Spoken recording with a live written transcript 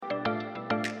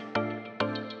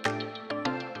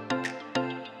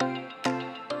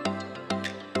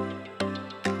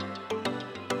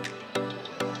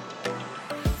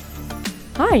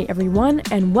Hi, everyone,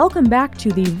 and welcome back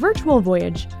to the Virtual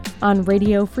Voyage on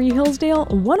Radio Free Hillsdale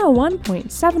 101.7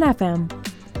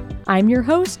 FM. I'm your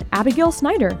host, Abigail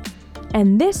Snyder,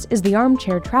 and this is the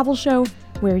Armchair Travel Show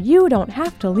where you don't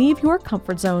have to leave your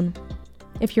comfort zone.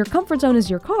 If your comfort zone is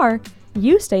your car,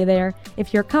 you stay there.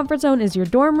 If your comfort zone is your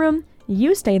dorm room,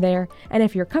 you stay there. And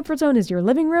if your comfort zone is your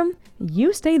living room,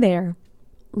 you stay there.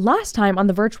 Last time on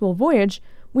the Virtual Voyage,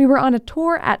 we were on a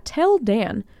tour at Tel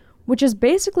Dan, which is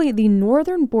basically the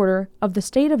northern border of the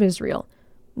state of Israel.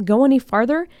 Go any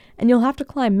farther, and you'll have to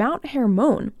climb Mount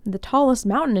Hermon, the tallest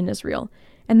mountain in Israel,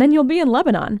 and then you'll be in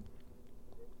Lebanon.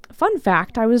 Fun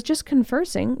fact, I was just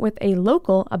conversing with a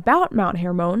local about Mount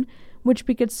Hermon, which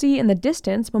we could see in the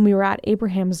distance when we were at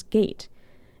Abraham's Gate.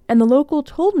 And the local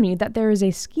told me that there is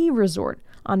a ski resort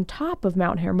on top of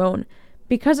Mount Hermon.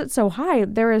 Because it's so high,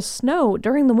 there is snow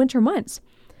during the winter months.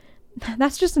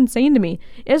 That's just insane to me.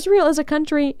 Israel is a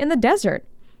country in the desert.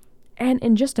 And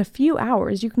in just a few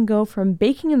hours, you can go from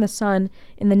baking in the sun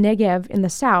in the Negev in the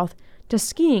south to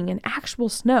skiing in actual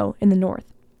snow in the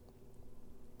north.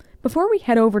 Before we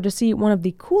head over to see one of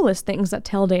the coolest things at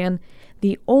Tel Dan,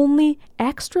 the only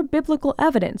extra-biblical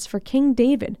evidence for King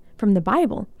David from the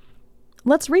Bible,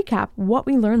 let's recap what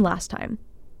we learned last time.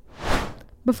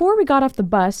 Before we got off the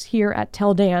bus here at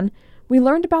Tel Dan, we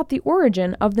learned about the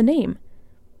origin of the name.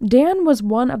 Dan was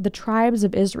one of the tribes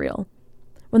of Israel.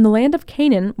 When the land of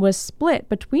Canaan was split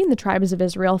between the tribes of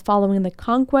Israel following the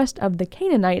conquest of the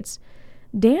Canaanites,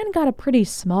 Dan got a pretty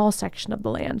small section of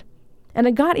the land. And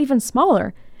it got even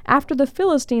smaller after the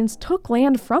Philistines took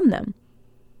land from them.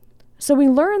 So we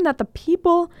learn that the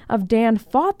people of Dan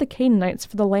fought the Canaanites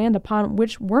for the land upon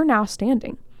which we're now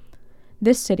standing.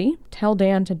 This city, Tel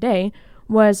Dan today,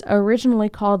 was originally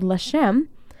called Leshem,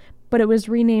 but it was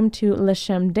renamed to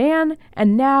Leshem Dan,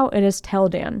 and now it is Tel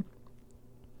Dan.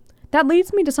 That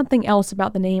leads me to something else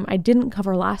about the name I didn't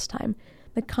cover last time,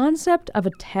 the concept of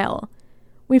a tell.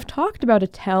 We've talked about a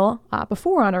tell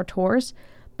before on our tours,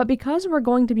 but because we're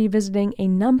going to be visiting a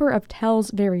number of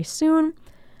tells very soon,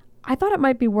 I thought it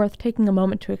might be worth taking a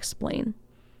moment to explain.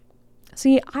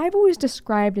 See, I've always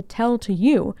described a tell to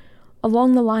you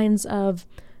along the lines of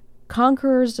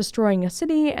conquerors destroying a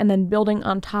city and then building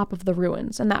on top of the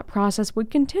ruins, and that process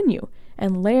would continue,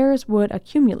 and layers would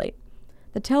accumulate.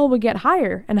 The tell would get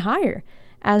higher and higher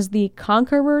as the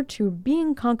conqueror to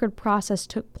being conquered process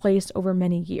took place over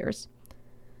many years.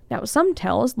 Now, some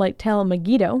tells, like Tel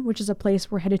Megiddo, which is a place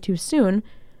we're headed to soon,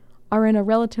 are in a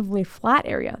relatively flat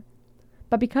area.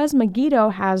 But because Megiddo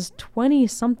has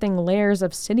 20-something layers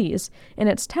of cities in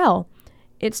its tell,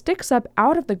 it sticks up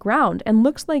out of the ground and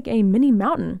looks like a mini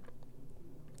mountain.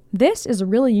 This is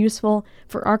really useful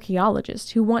for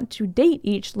archaeologists who want to date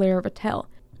each layer of a tell.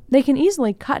 They can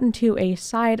easily cut into a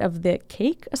side of the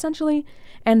cake, essentially,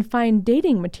 and find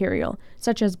dating material,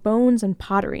 such as bones and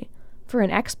pottery. For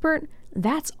an expert,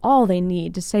 that's all they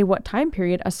need to say what time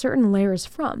period a certain layer is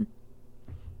from.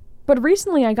 But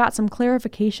recently I got some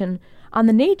clarification on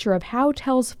the nature of how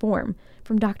tells form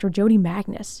from Dr. Jody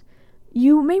Magnus.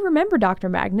 You may remember Dr.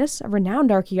 Magnus, a renowned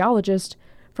archaeologist,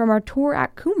 from our tour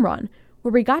at Qumran,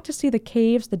 where we got to see the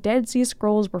caves the Dead Sea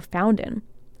Scrolls were found in.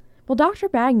 Well, Dr.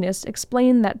 Magnus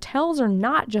explained that tells are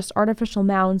not just artificial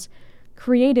mounds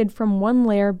created from one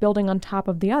layer building on top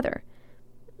of the other.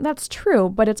 That's true,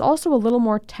 but it's also a little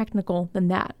more technical than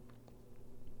that.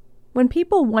 When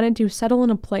people wanted to settle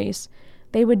in a place,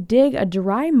 they would dig a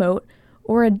dry moat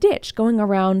or a ditch going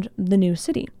around the new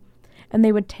city, and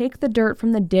they would take the dirt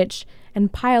from the ditch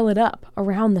and pile it up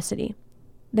around the city.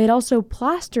 They'd also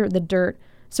plaster the dirt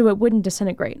so it wouldn't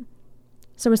disintegrate.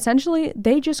 So essentially,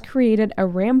 they just created a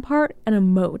rampart and a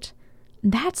moat.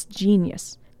 That's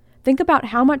genius. Think about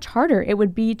how much harder it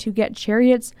would be to get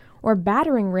chariots or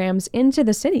battering rams into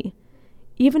the city.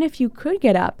 Even if you could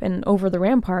get up and over the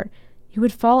rampart, you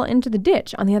would fall into the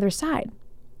ditch on the other side.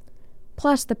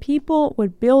 Plus, the people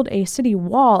would build a city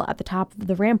wall at the top of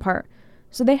the rampart,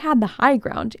 so they had the high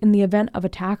ground in the event of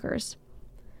attackers.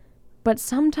 But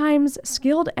sometimes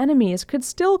skilled enemies could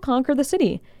still conquer the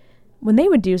city. When they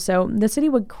would do so, the city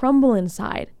would crumble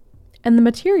inside, and the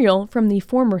material from the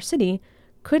former city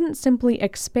couldn't simply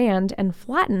expand and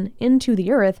flatten into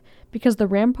the earth because the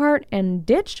rampart and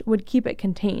ditch would keep it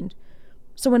contained.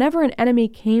 So whenever an enemy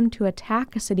came to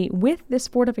attack a city with this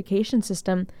fortification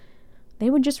system, they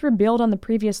would just rebuild on the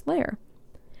previous layer.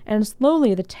 And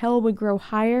slowly the tell would grow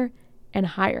higher and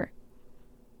higher.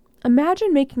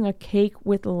 Imagine making a cake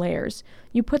with layers.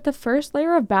 You put the first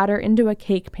layer of batter into a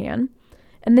cake pan,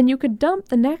 and then you could dump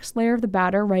the next layer of the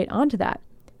batter right onto that.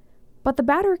 But the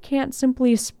batter can't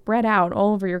simply spread out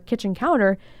all over your kitchen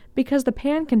counter because the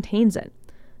pan contains it.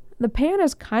 The pan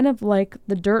is kind of like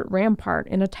the dirt rampart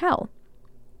in a tell.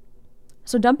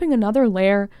 So dumping another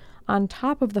layer on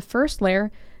top of the first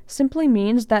layer simply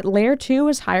means that layer 2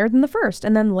 is higher than the first,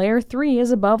 and then layer 3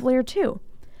 is above layer 2.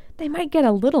 They might get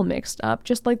a little mixed up,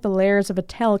 just like the layers of a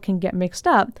tell can get mixed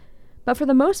up, but for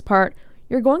the most part,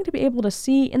 you're going to be able to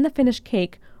see in the finished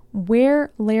cake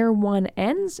where layer 1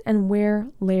 ends and where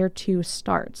layer 2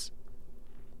 starts.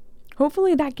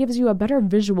 Hopefully that gives you a better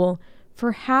visual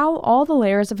for how all the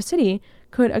layers of a city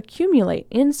could accumulate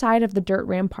inside of the dirt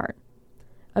rampart.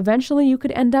 Eventually, you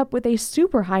could end up with a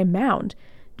super high mound,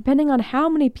 depending on how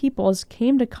many peoples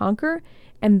came to conquer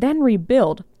and then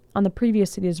rebuild on the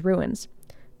previous city's ruins.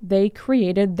 They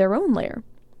created their own layer.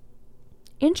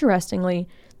 Interestingly,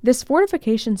 this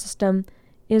fortification system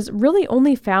is really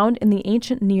only found in the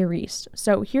ancient Near East,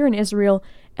 so here in Israel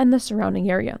and the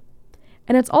surrounding area.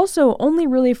 And it's also only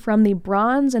really from the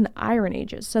Bronze and Iron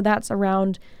Ages, so that's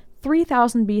around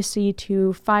 3000 BC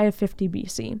to 550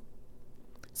 BC.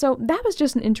 So that was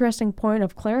just an interesting point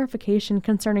of clarification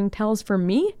concerning tells for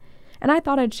me, and I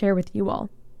thought I'd share with you all.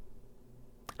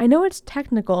 I know it's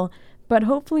technical, but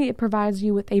hopefully it provides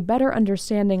you with a better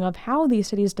understanding of how these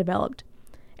cities developed.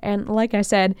 And like I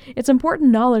said, it's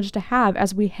important knowledge to have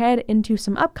as we head into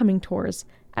some upcoming tours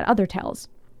at other tells.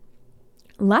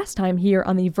 Last time here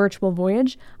on the Virtual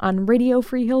Voyage on Radio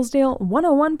Free Hillsdale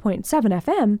 101.7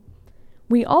 FM,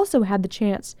 we also had the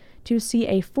chance to see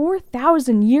a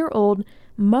 4,000-year-old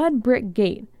mud brick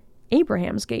gate,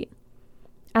 Abraham's Gate.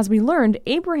 As we learned,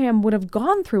 Abraham would have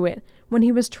gone through it when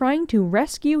he was trying to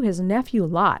rescue his nephew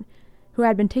Lot, who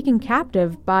had been taken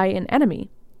captive by an enemy.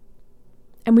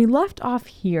 And we left off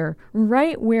here,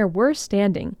 right where we're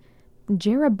standing,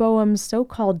 Jeroboam's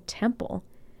so-called temple.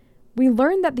 We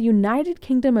learned that the United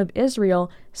Kingdom of Israel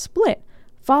split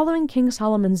following King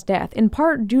Solomon's death, in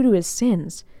part due to his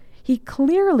sins. He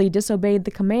clearly disobeyed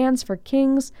the commands for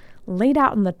kings laid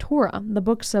out in the Torah, the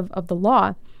books of the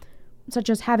law, such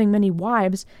as having many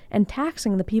wives and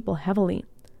taxing the people heavily.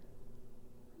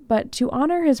 But to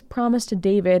honor his promise to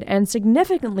David, and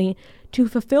significantly to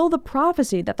fulfill the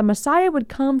prophecy that the Messiah would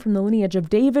come from the lineage of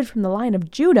David from the line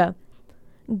of Judah,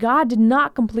 God did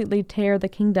not completely tear the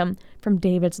kingdom from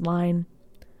David's line.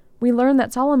 We learn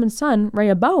that Solomon's son,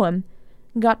 Rehoboam,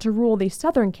 got to rule the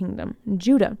southern kingdom,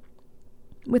 Judah,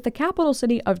 with the capital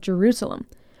city of Jerusalem,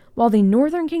 while the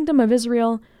northern kingdom of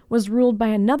Israel was ruled by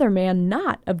another man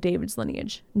not of David's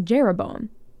lineage, Jeroboam.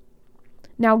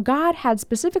 Now God had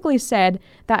specifically said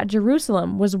that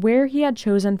Jerusalem was where he had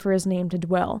chosen for his name to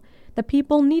dwell. The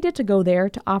people needed to go there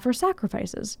to offer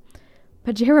sacrifices.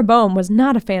 But Jeroboam was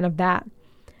not a fan of that.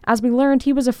 As we learned,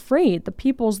 he was afraid the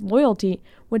people's loyalty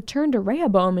would turn to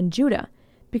Rehoboam and Judah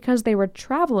because they were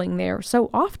traveling there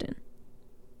so often.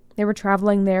 They were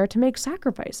traveling there to make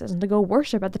sacrifices and to go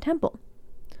worship at the temple.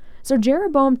 So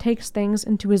Jeroboam takes things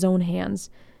into his own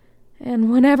hands.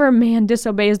 And whenever man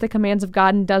disobeys the commands of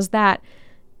God and does that,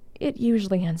 it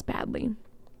usually ends badly.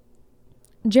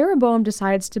 Jeroboam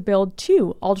decides to build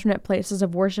 2 alternate places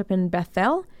of worship in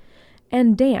Bethel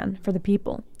and Dan for the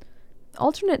people.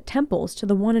 Alternate temples to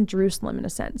the one in Jerusalem, in a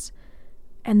sense.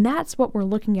 And that's what we're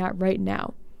looking at right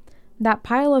now. That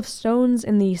pile of stones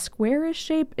in the squarish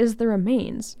shape is the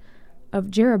remains of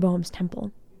Jeroboam's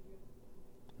temple.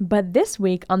 But this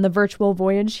week on the Virtual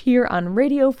Voyage here on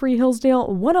Radio Free Hillsdale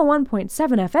 101.7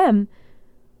 FM,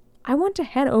 I want to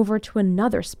head over to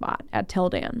another spot at Tel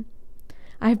Dan.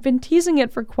 I've been teasing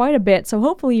it for quite a bit, so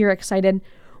hopefully you're excited.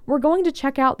 We're going to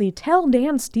check out the Tel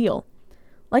Dan stele.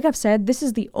 Like I've said, this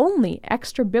is the only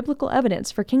extra biblical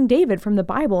evidence for King David from the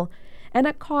Bible, and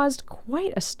it caused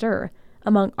quite a stir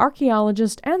among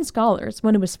archaeologists and scholars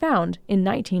when it was found in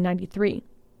 1993.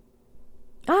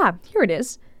 Ah, here it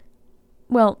is.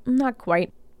 Well, not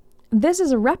quite. This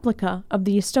is a replica of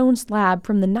the stone slab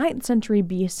from the 9th century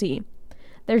BC.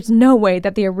 There's no way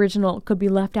that the original could be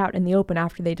left out in the open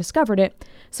after they discovered it,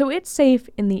 so it's safe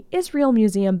in the Israel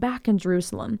Museum back in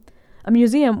Jerusalem, a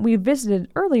museum we visited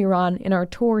earlier on in our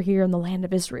tour here in the land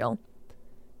of Israel.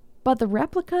 But the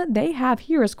replica they have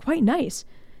here is quite nice.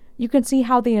 You can see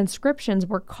how the inscriptions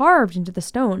were carved into the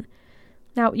stone.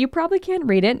 Now, you probably can't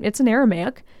read it, it's in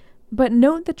Aramaic, but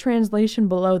note the translation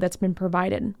below that's been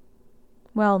provided.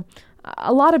 Well,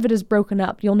 a lot of it is broken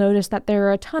up. You'll notice that there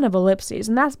are a ton of ellipses,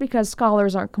 and that's because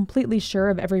scholars aren't completely sure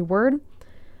of every word.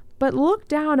 But look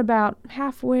down about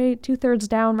halfway, 2/3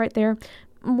 down right there.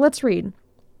 Let's read.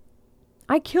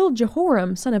 I killed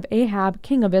Jehoram, son of Ahab,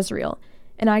 king of Israel,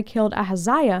 and I killed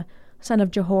Ahaziah, son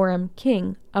of Jehoram,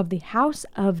 king of the house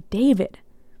of David.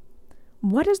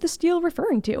 What is the stele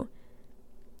referring to?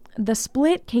 The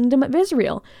split kingdom of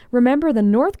Israel. Remember, the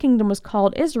north kingdom was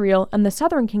called Israel, and the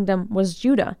southern kingdom was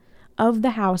Judah. of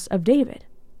the house of David.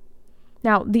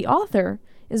 Now, the author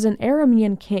is an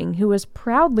Aramean king who is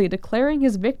proudly declaring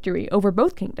his victory over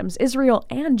both kingdoms, Israel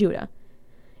and Judah.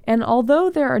 And although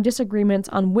there are disagreements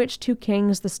on which two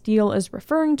kings the stele is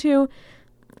referring to,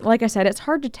 like I said, it's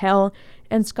hard to tell,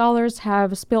 and scholars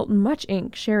have spilt much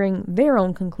ink sharing their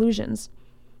own conclusions.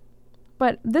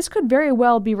 But this could very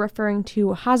well be referring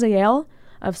to Hazael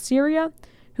of Syria,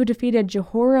 who defeated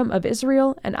Jehoram of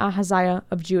Israel and Ahaziah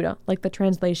of Judah, like the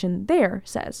translation there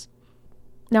says.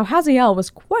 Now, Hazael was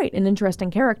quite an interesting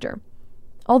character.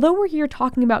 Although we're here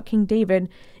talking about King David,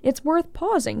 it's worth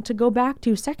pausing to go back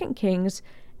to 2 Kings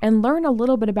and learn a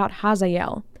little bit about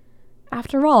Hazael.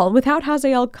 After all, without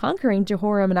Hazael conquering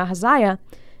Jehoram and Ahaziah,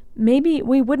 maybe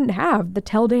we wouldn't have the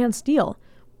Tel Dan stele,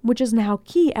 which is now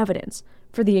key evidence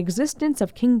for the existence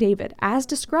of King David as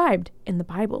described in the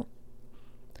Bible.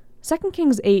 2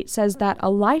 Kings 8 says that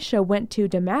Elisha went to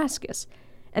Damascus,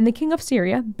 and the king of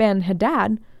Syria,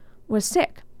 Ben-Hadad, was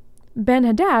sick.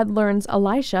 Ben-Hadad learns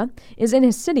Elisha is in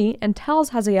his city and tells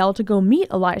Hazael to go meet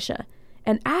Elisha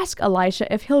and ask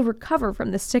Elisha if he'll recover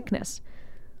from the sickness.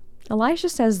 Elisha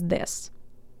says this,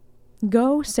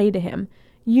 "Go say to him,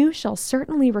 you shall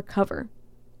certainly recover.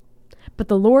 But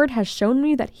the Lord has shown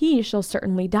me that he shall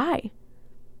certainly die."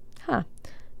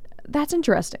 That's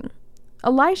interesting.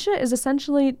 Elisha is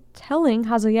essentially telling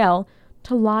Hazael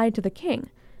to lie to the king.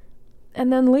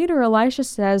 And then later Elisha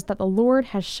says that the Lord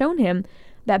has shown him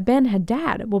that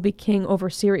Ben-Hadad will be king over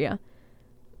Syria.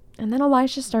 And then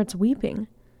Elisha starts weeping,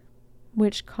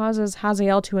 which causes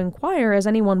Hazael to inquire, as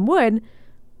anyone would,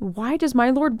 "Why does my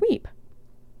Lord weep?"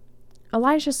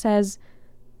 Elisha says,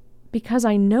 "Because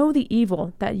I know the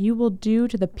evil that you will do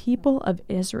to the people of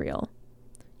Israel.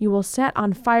 You will set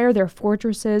on fire their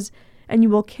fortresses, and you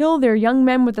will kill their young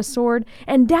men with the sword,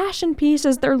 and dash in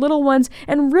pieces their little ones,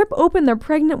 and rip open their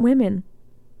pregnant women."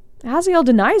 Hazael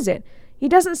denies it. He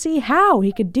doesn't see how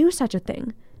he could do such a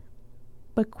thing.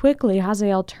 But quickly,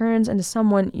 Hazael turns into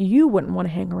someone you wouldn't want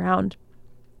to hang around.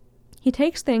 He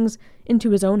takes things into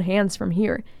his own hands from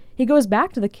here. He goes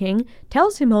back to the king,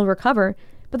 tells him he'll recover,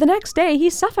 but the next day he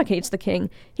suffocates the king.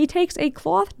 He takes a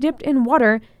cloth dipped in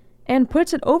water and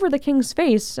puts it over the king's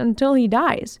face until he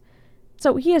dies.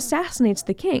 So he assassinates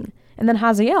the king, and then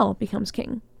Hazael becomes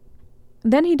king.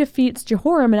 Then he defeats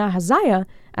Jehoram and Ahaziah,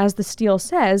 as the stele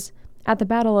says, at the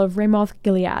Battle of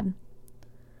Ramoth-Gilead.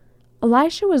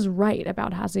 Elisha was right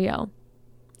about Hazael.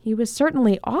 He was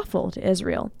certainly awful to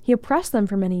Israel. He oppressed them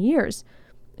for many years.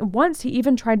 Once he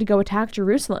even tried to go attack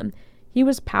Jerusalem. He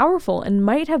was powerful and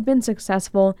might have been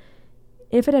successful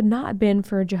if it had not been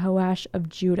for Jehoash of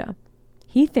Judah.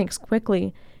 He thinks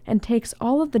quickly and takes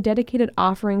all of the dedicated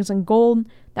offerings and gold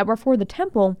that were for the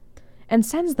temple and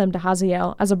sends them to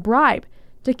Hazael as a bribe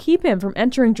to keep him from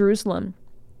entering Jerusalem.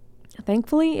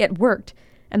 Thankfully, it worked,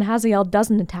 and Hazael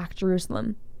doesn't attack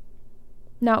Jerusalem.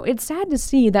 Now, it's sad to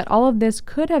see that all of this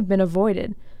could have been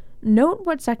avoided. Note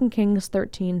what 2 Kings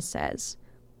 13 says.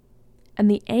 "And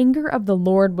the anger of the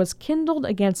Lord was kindled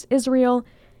against Israel,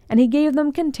 and he gave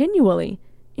them continually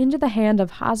into the hand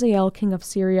of Hazael king of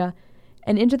Syria,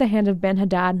 and into the hand of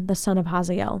Ben-Hadad the son of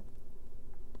Hazael."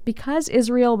 Because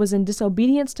Israel was in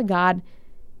disobedience to God,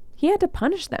 he had to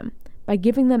punish them by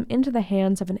giving them into the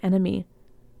hands of an enemy.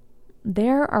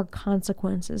 There are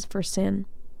consequences for sin.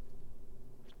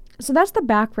 So that's the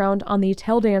background on the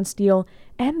Tel Dan stele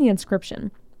and the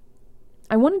inscription.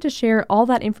 I wanted to share all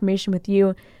that information with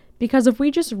you because if we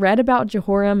just read about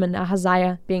Jehoram and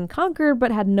Ahaziah being conquered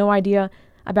but had no idea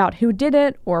about who did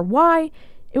it or why,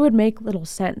 it would make little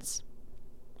sense.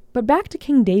 But back to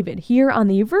King David here on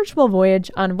the Virtual Voyage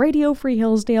on Radio Free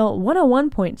Hillsdale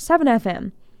 101.7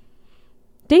 FM.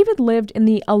 David lived in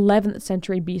the 11th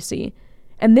century BC,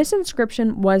 and this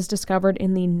inscription was discovered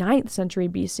in the 9th century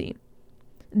BC.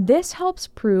 This helps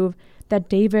prove that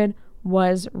David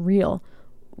was real.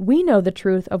 We know the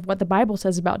truth of what the Bible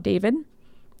says about David.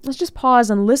 Let's just pause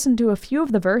and listen to a few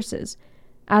of the verses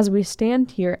as we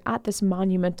stand here at this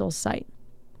monumental site.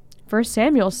 1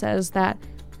 Samuel says that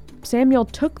Samuel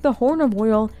took the horn of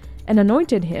oil and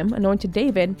anointed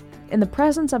David, in the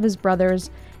presence of his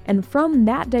brothers, and from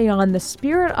that day on the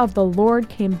Spirit of the Lord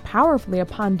came powerfully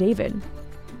upon David.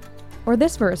 Or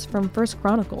this verse from 1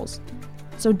 Chronicles.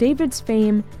 "So David's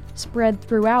fame spread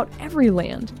throughout every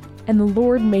land, and the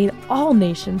Lord made all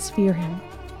nations fear him."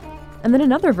 And then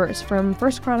another verse from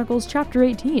 1 Chronicles chapter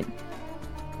 18.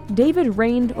 "David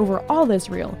reigned over all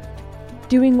Israel,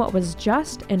 doing what was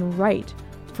just and right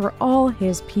for all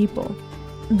his people."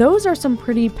 Those are some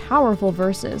pretty powerful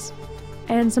verses,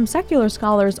 and some secular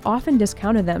scholars often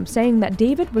discounted them, saying that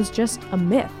David was just a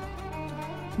myth.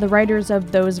 The writers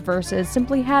of those verses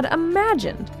simply had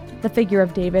imagined the figure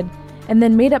of David and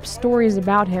then made up stories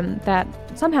about him that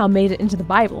somehow made it into the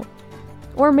Bible.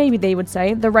 Or maybe they would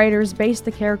say the writers based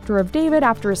the character of David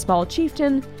after a small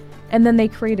chieftain, and then they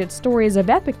created stories of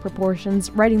epic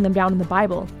proportions, writing them down in the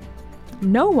Bible.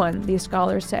 No one, these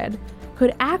scholars said,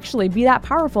 could actually be that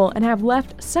powerful and have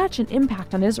left such an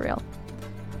impact on Israel.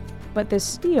 But this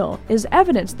stele is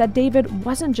evidence that David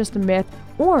wasn't just a myth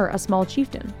or a small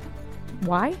chieftain.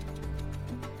 Why?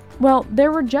 Well,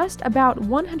 there were just about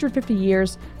 150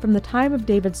 years from the time of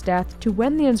David's death to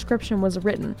when the inscription was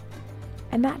written,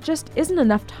 and that just isn't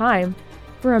enough time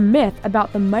for a myth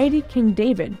about the mighty King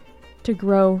David to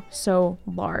grow so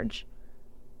large.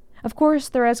 Of course,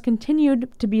 there has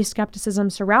continued to be skepticism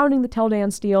surrounding the Tel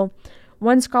Dan stele.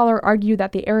 One scholar argued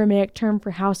that the Aramaic term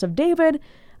for House of David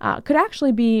could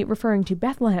actually be referring to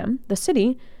Bethlehem, the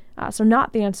city, so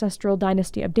not the ancestral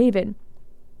dynasty of David.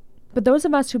 But those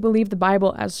of us who believe the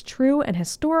Bible as true and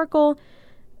historical,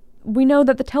 we know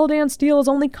that the Tel Dan stele is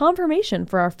only confirmation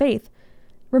for our faith.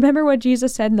 Remember what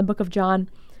Jesus said in the book of John,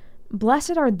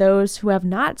 "Blessed are those who have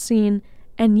not seen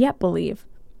and yet believe."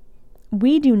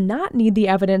 We do not need the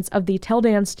evidence of the Tel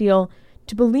Dan stele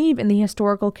to believe in the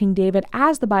historical King David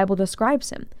as the Bible describes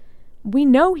him. We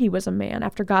know he was a man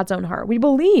after God's own heart. We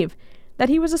believe that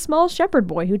he was a small shepherd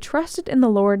boy who trusted in the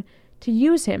Lord to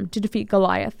use him to defeat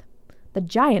Goliath, the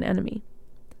giant enemy.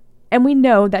 And we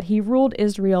know that he ruled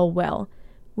Israel well,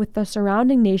 with the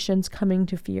surrounding nations coming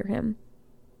to fear him.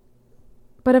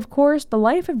 But of course, the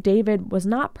life of David was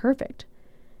not perfect,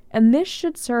 and this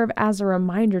should serve as a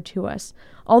reminder to us.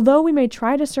 Although we may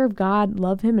try to serve God,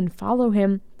 love him, and follow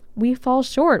him, we fall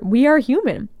short. We are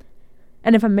human.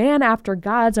 And if a man after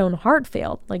God's own heart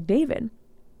failed, like David,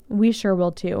 we sure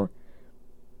will too.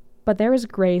 But there is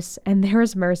grace and there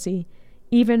is mercy,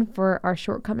 even for our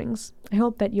shortcomings. I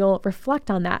hope that you'll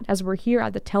reflect on that as we're here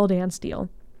at the Tel Dan stele.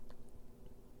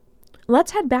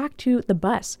 Let's head back to the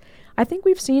bus. I think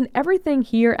we've seen everything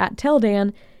here at Tel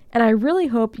Dan, and I really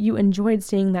hope you enjoyed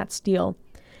seeing that stele.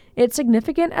 It's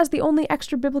significant as the only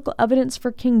extra biblical evidence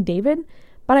for King David,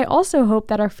 but I also hope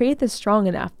that our faith is strong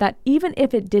enough that even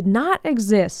if it did not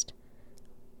exist,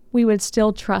 we would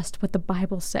still trust what the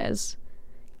Bible says.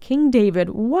 King David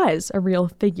was a real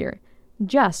figure,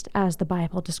 just as the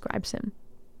Bible describes him.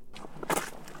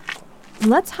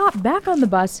 Let's hop back on the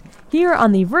bus here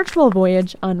on the Virtual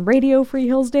Voyage on Radio Free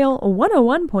Hillsdale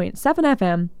 101.7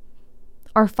 FM.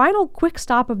 Our final quick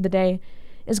stop of the day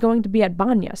is going to be at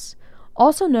Banyas,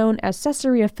 also known as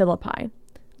Caesarea Philippi.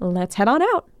 Let's head on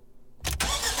out.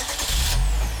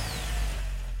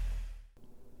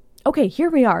 Okay, here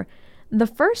we are. The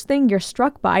first thing you're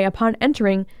struck by upon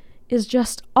entering is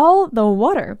just all the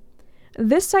water.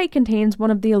 This site contains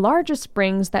one of the largest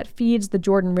springs that feeds the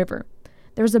Jordan River.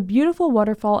 There's a beautiful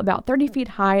waterfall about 30 feet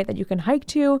high that you can hike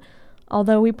to,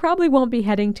 although we probably won't be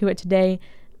heading to it today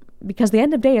because the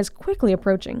end of day is quickly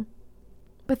approaching.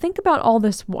 But think about all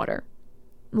this water.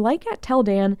 Like at Tel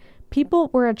Dan, people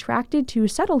were attracted to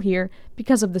settle here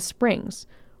because of the springs.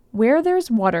 Where there's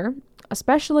water,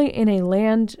 especially in a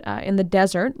land in the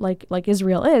desert like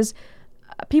Israel is,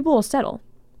 people will settle.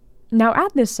 Now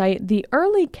at this site, the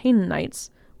early Canaanites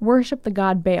worshiped the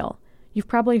god Baal. You've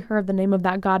probably heard the name of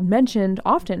that god mentioned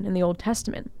often in the Old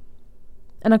Testament.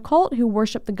 And a cult who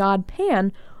worshiped the god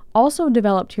Pan also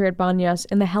developed here at Banyas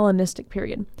in the Hellenistic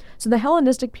period. So the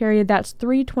Hellenistic period, that's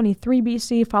 323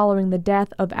 BC following the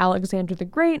death of Alexander the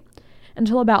Great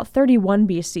until about 31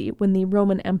 BC when the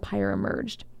Roman Empire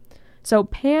emerged. So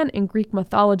Pan in Greek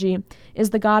mythology is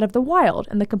the god of the wild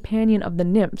and the companion of the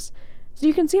nymphs. So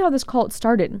you can see how this cult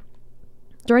started.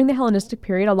 During the Hellenistic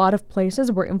period, a lot of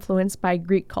places were influenced by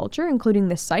Greek culture, including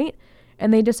this site,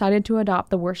 and they decided to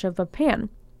adopt the worship of Pan.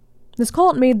 This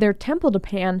cult made their temple to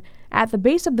Pan at the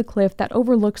base of the cliff that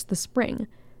overlooks the spring,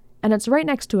 and it's right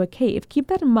next to a cave. Keep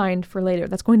that in mind for later.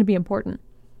 That's going to be important.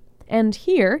 And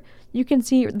here, you can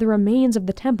see the remains of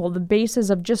the temple. The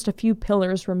bases of just a few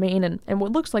pillars remain and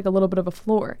what looks like a little bit of a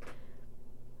floor.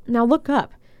 Now look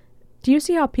up. Do you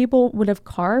see how people would have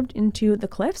carved into the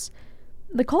cliffs?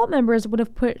 The cult members would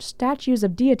have put statues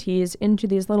of deities into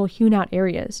these little hewn-out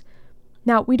areas.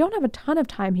 Now, we don't have a ton of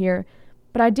time here,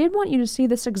 but I did want you to see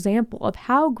this example of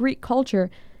how Greek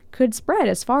culture could spread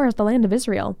as far as the land of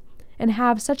Israel and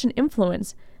have such an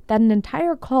influence that an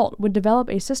entire cult would develop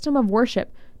a system of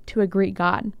worship to a Greek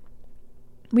god.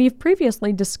 We've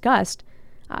previously discussed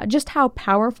just how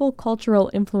powerful cultural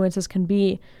influences can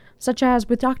be, such as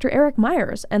with Dr. Eric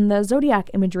Myers and the zodiac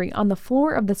imagery on the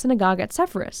floor of the synagogue at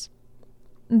Sepphoris.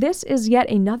 This is yet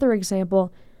another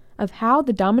example of how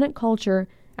the dominant culture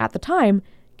at the time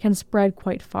can spread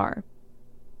quite far.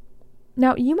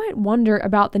 Now, you might wonder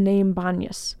about the name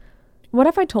Banyas. What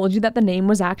if I told you that the name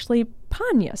was actually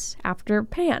Panias, after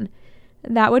Pan?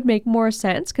 That would make more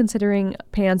sense considering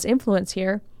Pan's influence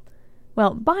here.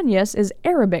 Well, Banias is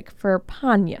Arabic for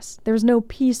Panias. There's no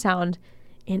P sound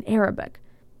in Arabic.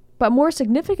 But more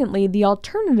significantly, the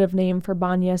alternative name for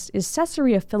Banias is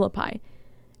Caesarea Philippi,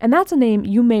 and that's a name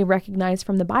you may recognize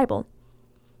from the Bible.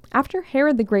 After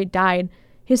Herod the Great died,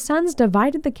 his sons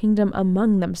divided the kingdom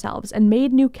among themselves and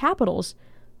made new capitals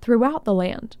throughout the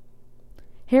land.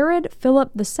 Herod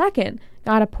Philip II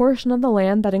got a portion of the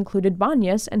land that included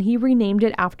Banias, and he renamed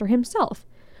it after himself,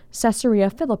 Caesarea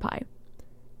Philippi.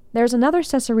 There's another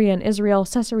Caesarea in Israel,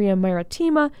 Caesarea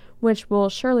Maritima, which we'll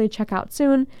surely check out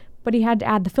soon, but he had to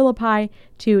add the Philippi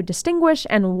to distinguish,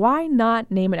 and why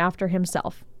not name it after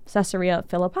himself, Caesarea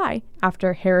Philippi,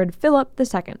 after Herod Philip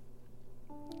II.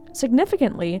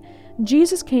 Significantly,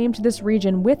 Jesus came to this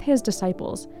region with his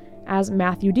disciples, as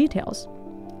Matthew details.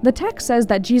 The text says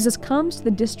that Jesus comes to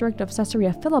the district of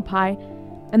Caesarea Philippi,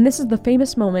 and this is the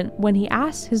famous moment when he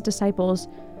asks his disciples,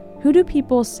 "Who do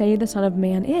people say the Son of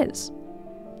Man is?"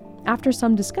 After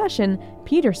some discussion,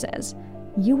 Peter says,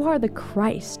 "You are the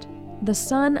Christ, the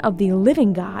Son of the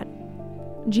living God."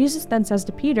 Jesus then says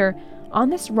to Peter,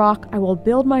 "On this rock I will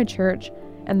build my church,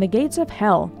 and the gates of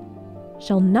hell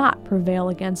shall not prevail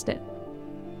against it."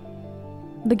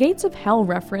 The gates of hell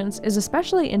reference is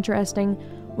especially interesting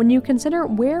when you consider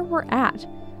where we're at.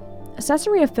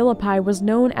 Caesarea Philippi was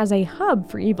known as a hub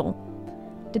for evil.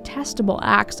 Detestable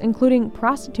acts, including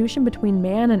prostitution between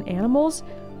man and animals,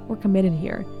 were committed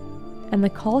here. And the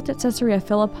cult at Caesarea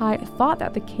Philippi thought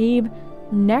that the cave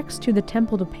next to the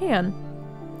temple to Pan,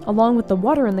 along with the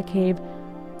water in the cave,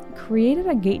 created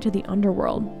a gate to the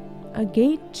underworld, a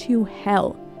gate to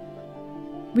hell.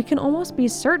 We can almost be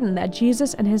certain that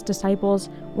Jesus and his disciples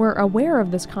were aware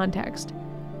of this context,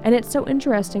 and it's so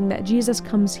interesting that Jesus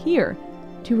comes here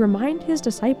to remind his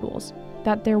disciples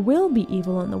that there will be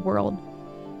evil in the world,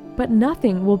 but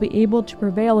nothing will be able to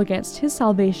prevail against his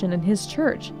salvation and his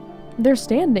church. They're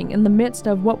standing in the midst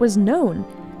of what was known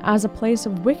as a place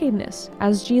of wickedness,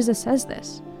 as Jesus says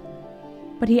this.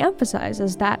 But he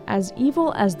emphasizes that as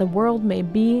evil as the world may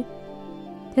be,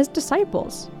 his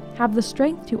disciples have the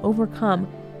strength to overcome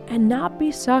and not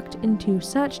be sucked into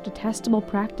such detestable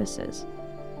practices.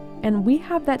 And we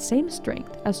have that same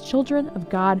strength as children of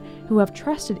God who have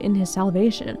trusted in his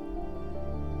salvation.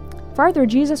 Farther,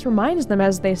 Jesus reminds them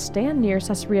as they stand near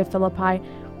Caesarea Philippi,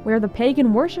 where the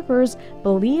pagan worshippers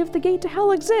believe the gate to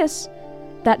hell exists,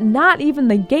 that not even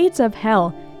the gates of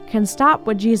hell can stop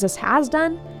what Jesus has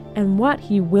done and what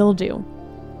he will do.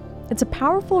 It's a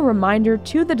powerful reminder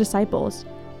to the disciples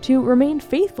to remain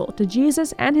faithful to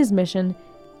Jesus and his mission,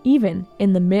 even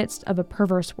in the midst of a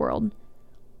perverse world.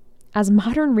 As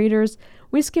modern readers,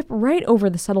 we skip right over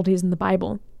the subtleties in the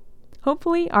Bible.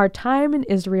 Hopefully, our time in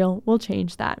Israel will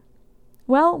change that.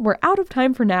 Well, we're out of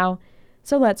time for now,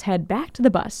 so let's head back to the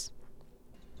bus.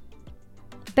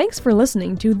 Thanks for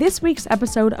listening to this week's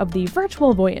episode of The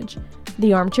Virtual Voyage,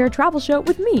 the armchair travel show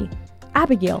with me,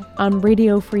 Abigail, on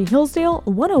Radio Free Hillsdale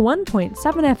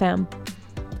 101.7 FM.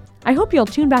 I hope you'll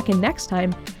tune back in next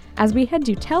time as we head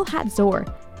to Tel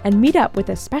Hatzor and meet up with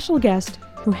a special guest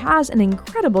who has an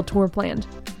incredible tour planned.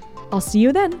 I'll see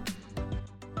you then.